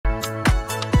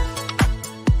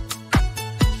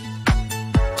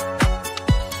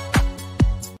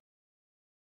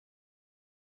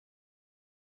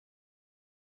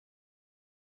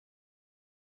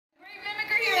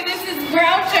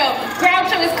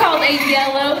a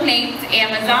yellow named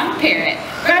Amazon parrot.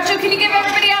 Groucho, can you give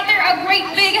everybody out there a great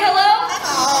big hello?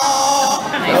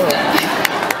 Nice.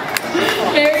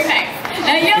 Very nice.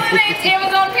 Now, yellow named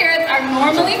Amazon parrots are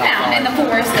normally found in the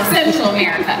forests of Central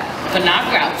America, but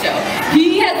not Groucho.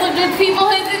 He has lived with people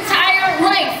his entire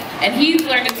life, and he's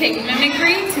learned to take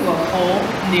mimicry to a whole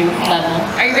new level.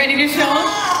 Are you ready to show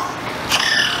him?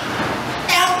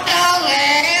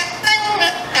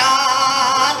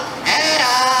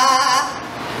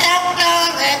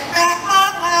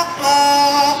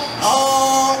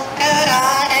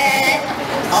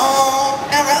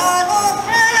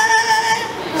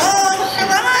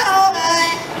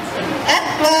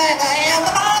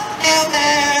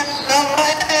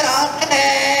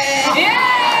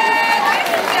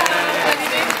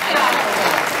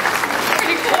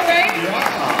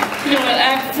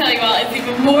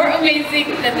 More amazing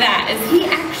than that is he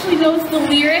actually knows the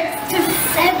lyrics to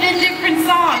 7 different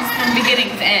songs from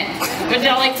beginning to end. Would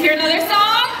y'all like to hear another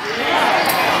song?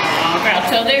 Oh,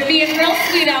 Groucho, they're being real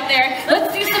sweet out there.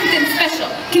 Let's do something special.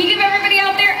 Can you give everybody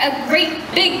out there a great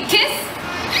big kiss?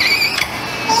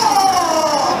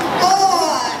 Oh,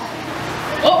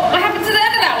 what happened to the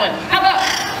end of that one? How about,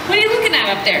 what are you looking at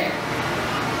up there?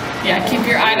 Yeah, keep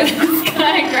your eye to the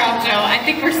sky, Groucho. I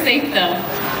think we're safe though.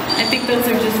 I think those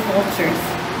are just vultures.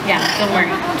 Yeah, don't worry.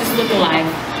 Just look alive.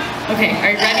 Okay,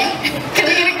 are you ready? Can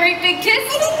we get a great big kiss?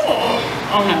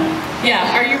 Oh no.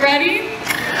 Yeah, are you ready?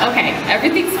 Okay,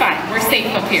 everything's fine. We're safe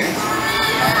up here.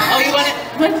 Oh, you want it?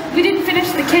 What? We didn't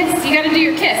finish the kiss. You gotta do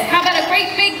your kiss. How about a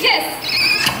great big kiss?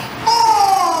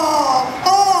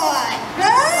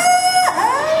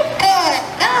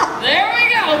 There we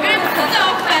go. Good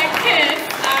stuff, that kiss.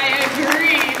 I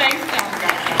agree. Nice job,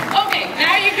 Groucho. Okay,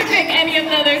 now you can pick any of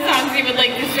the other songs you would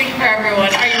like to sing for everyone.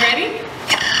 Are you ready?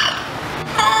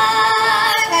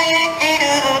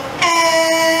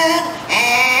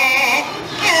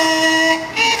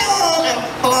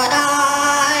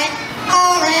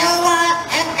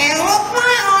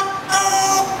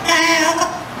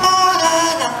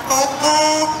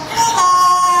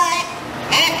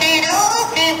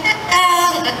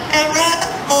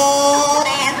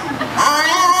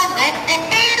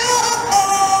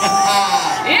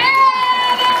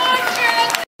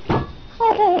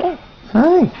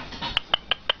 Hi.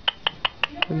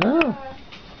 Hello.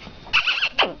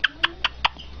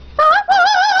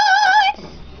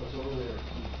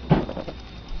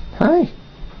 Hi.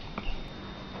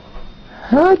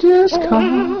 I just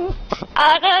come.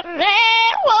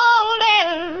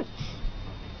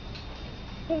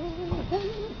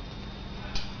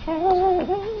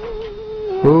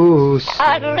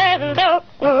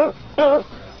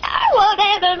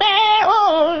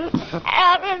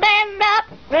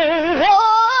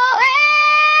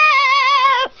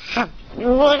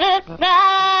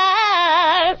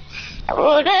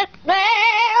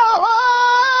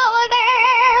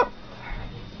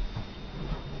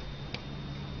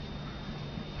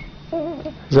 Oh,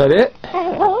 is that it?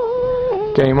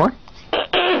 Got any more?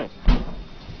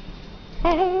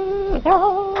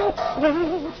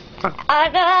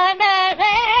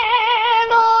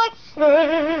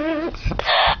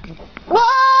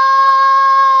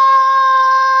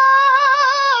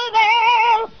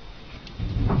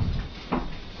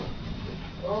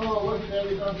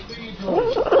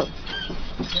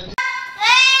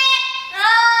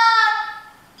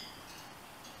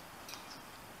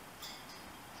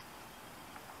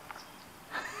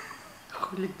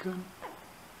 Хулиган.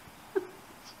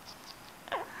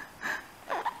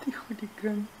 Ты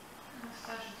хулиган.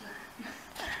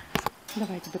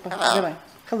 Давай, тебе давай.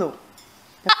 Hello.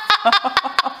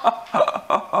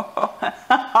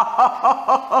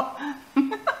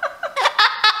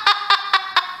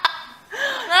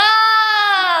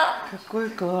 Какой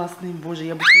классный, боже,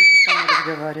 я бы с ним сама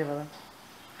разговаривала.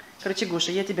 Короче,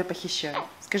 Гоша, я тебя похищаю.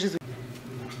 Скажи звук.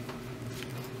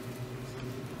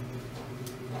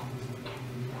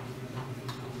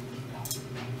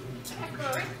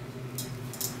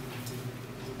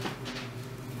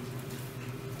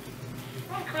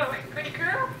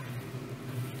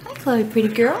 Hi, Chloe, pretty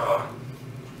girl.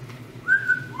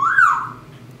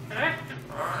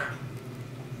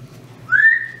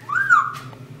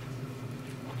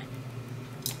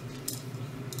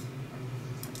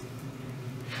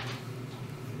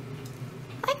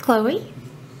 Hi, Chloe.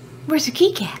 Where's the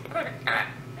key cat?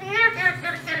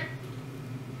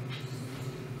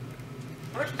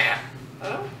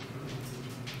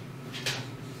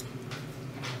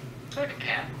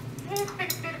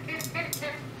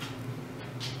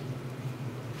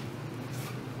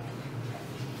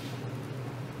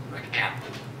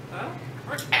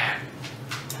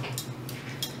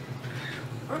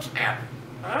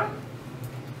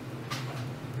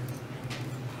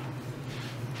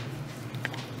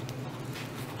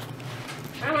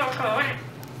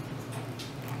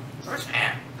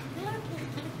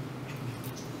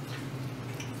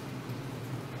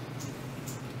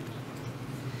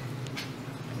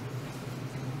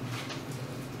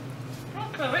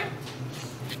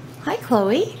 Hi,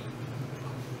 Chloe.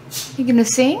 You gonna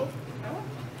sing?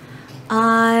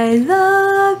 I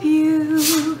love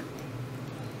you.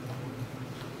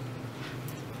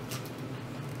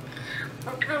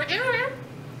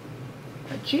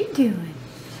 What you doing?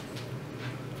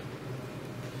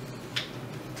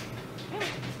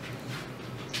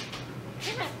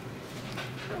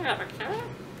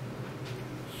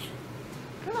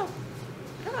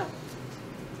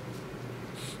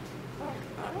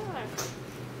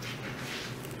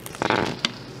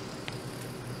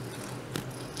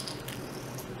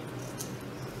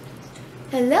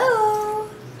 Hello.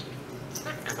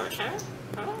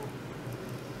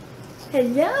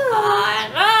 Hello.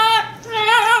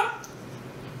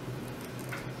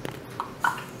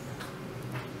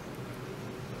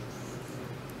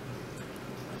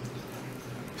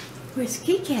 Where's the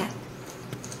kitty cat?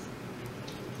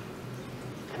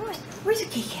 Where's the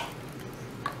kitty cat?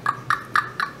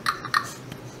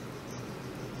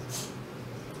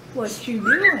 What you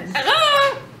doing?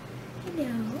 Hello?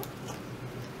 Hello.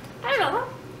 Hello?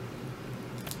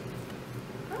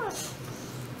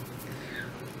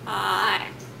 Hi.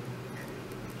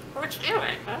 What you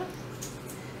doing, huh?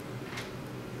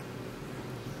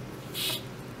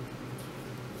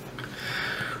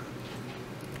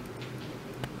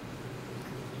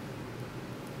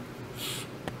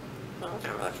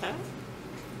 Okay.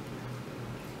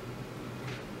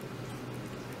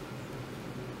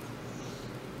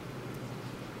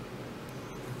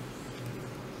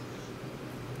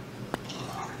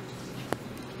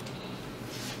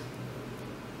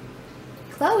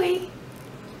 Chloe,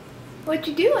 what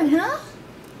you doing, huh?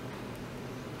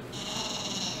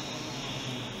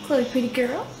 Chloe, pretty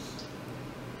girl.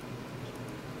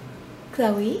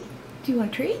 Chloe, do you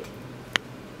want a treat?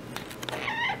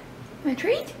 Want a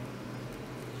treat?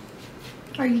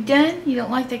 Are you done? You don't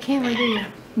like the camera, do you?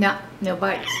 No, no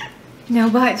bites. No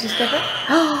bites. Just step up.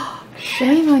 Oh,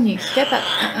 shame on you. Step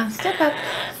up. Step up.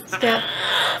 Step.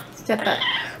 Step up.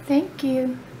 Thank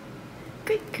you.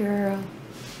 Good girl.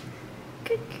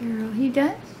 Good girl. You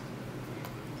done?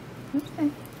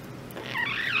 Okay.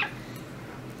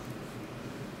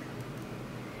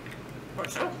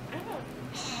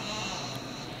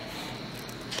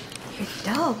 Your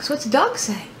dogs. What's the dog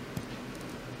say?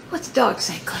 What's the dog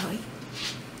say, Chloe?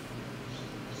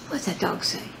 What's that dog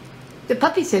say? The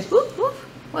puppy says woof woof.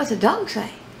 What's the dog say?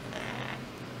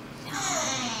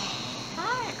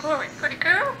 Hi, Chloe, pretty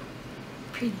girl.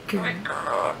 Pretty girl. Pretty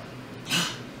girl.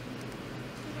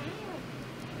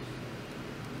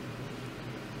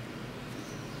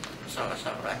 So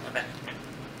right in the back.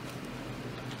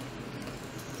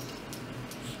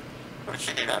 What's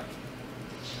she doing?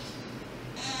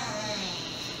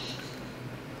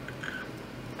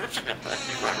 What's she doing?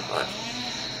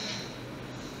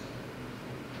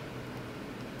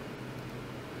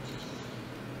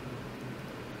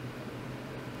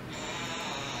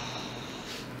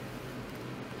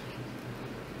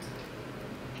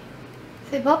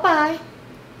 Say bye-bye.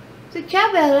 Say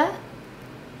ciao, Bella.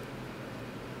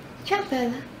 Ciao,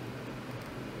 Bella.